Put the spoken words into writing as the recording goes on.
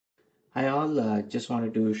Hi all, just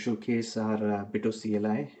wanted to showcase our Bito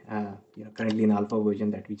CLI, currently in alpha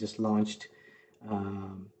version that we just launched,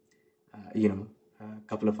 um, a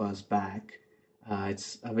couple of hours back.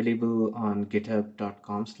 It's available on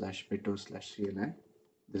github.com/bito/CLI.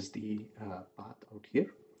 This is the path out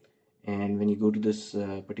here. And when you go to this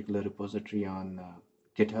particular repository on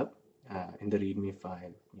GitHub, in the README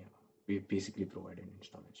file, we basically provided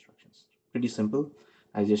install instructions. Pretty simple.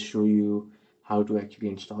 I'll just show you how to actually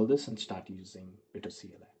install this and start using Bito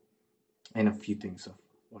CLI and a few things of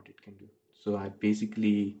what it can do. So I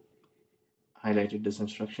basically highlighted this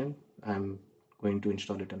instruction. I'm going to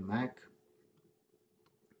install it on Mac.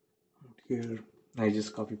 Here, I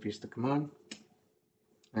just copy paste the command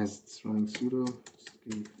as it's running sudo. Just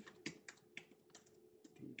give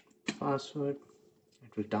the password.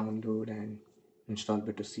 It will download and install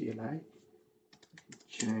Bito CLI.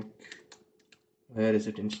 Check where is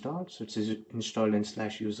it installed. So it's installed in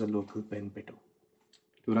 /user local bin Bito.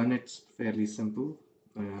 To run it's fairly simple.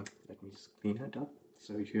 Let me just clean it up.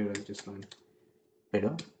 So here I'll just run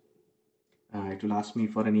Bito. It will ask me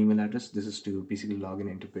for an email address. This is to basically log in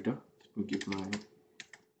into Bito. Let me give my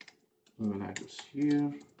email address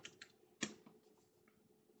here.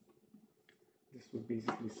 This will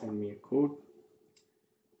basically send me a code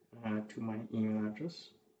to my email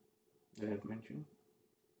address that I've mentioned.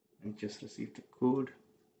 I just received the code.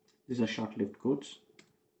 These are short-lived codes,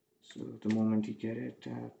 so the moment you get it,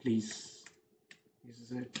 please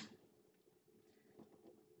use it.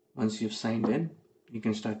 Once you've signed in, you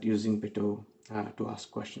can start using Bito to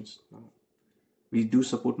ask questions. Now, we do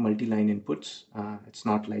support multi-line inputs. It's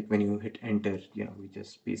not like when you hit enter, we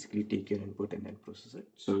just basically take your input and then process it.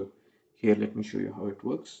 So here, let me show you how it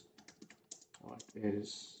works. What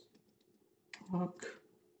is awk?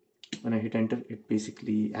 When I hit enter, it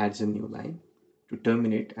basically adds a new line. To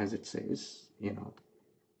terminate, as it says, you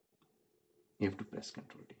have to press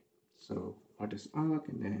Ctrl D. So what is awk?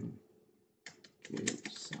 And then give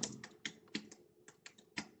some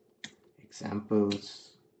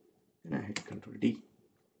examples. Then I hit Ctrl D.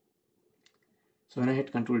 So when I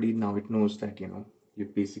hit Ctrl D, now it knows that you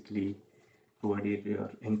basically provided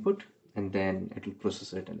your input, and then it will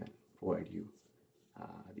process it and then provide you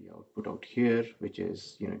the output out here, which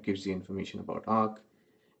is gives you information about awk.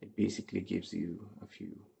 It basically gives you a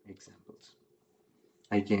few examples.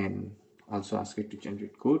 I can also ask it to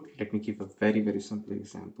generate code. Let me give a very, very simple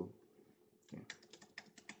example. Okay.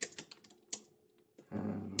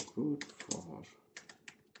 Code for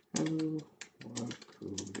hello world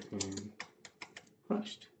code in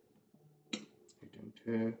Rust. Hit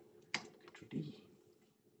enter, Ctrl D.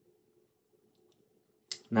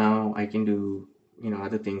 Now I can do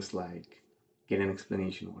other things like get an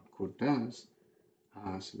explanation what code does.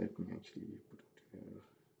 So let me actually put it here.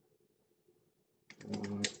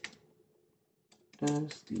 What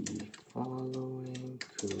does the following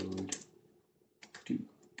code do?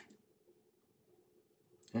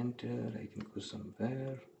 Enter. I can go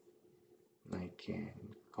somewhere. I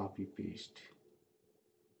can copy paste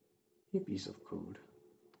a piece of code.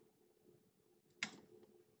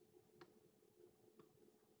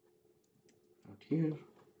 Out here,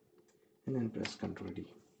 and then press Ctrl D.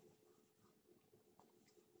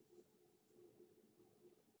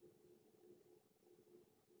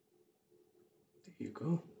 There you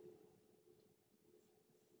go.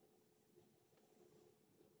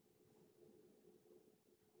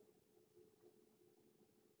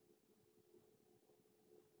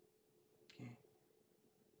 Okay.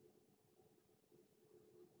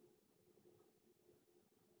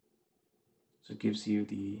 So it gives you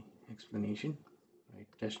the explanation, right?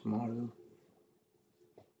 Test model.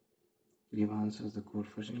 Leave answers the code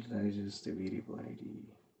first initializes the variable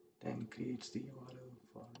ID, then creates the URL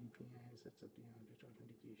for API, sets up the audit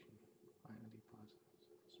authentication, finally passes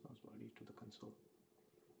responsibility to the console.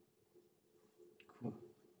 Cool.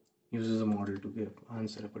 Uses a model to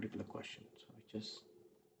answer a particular question. So I just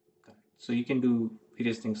correct. So you can do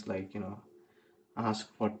various things like ask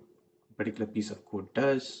what a particular piece of code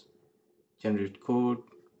does, generate code,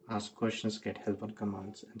 ask questions, get help on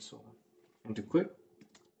commands, and so on. And to quit,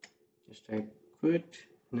 just type quit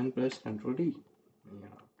and then press Ctrl D.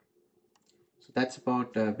 So that's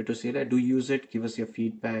about Bito CLI. Do use it. Give us your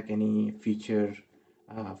feedback, any feature,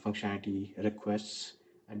 functionality requests.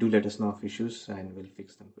 Do let us know of issues and we'll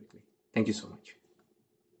fix them quickly. Thank you so much.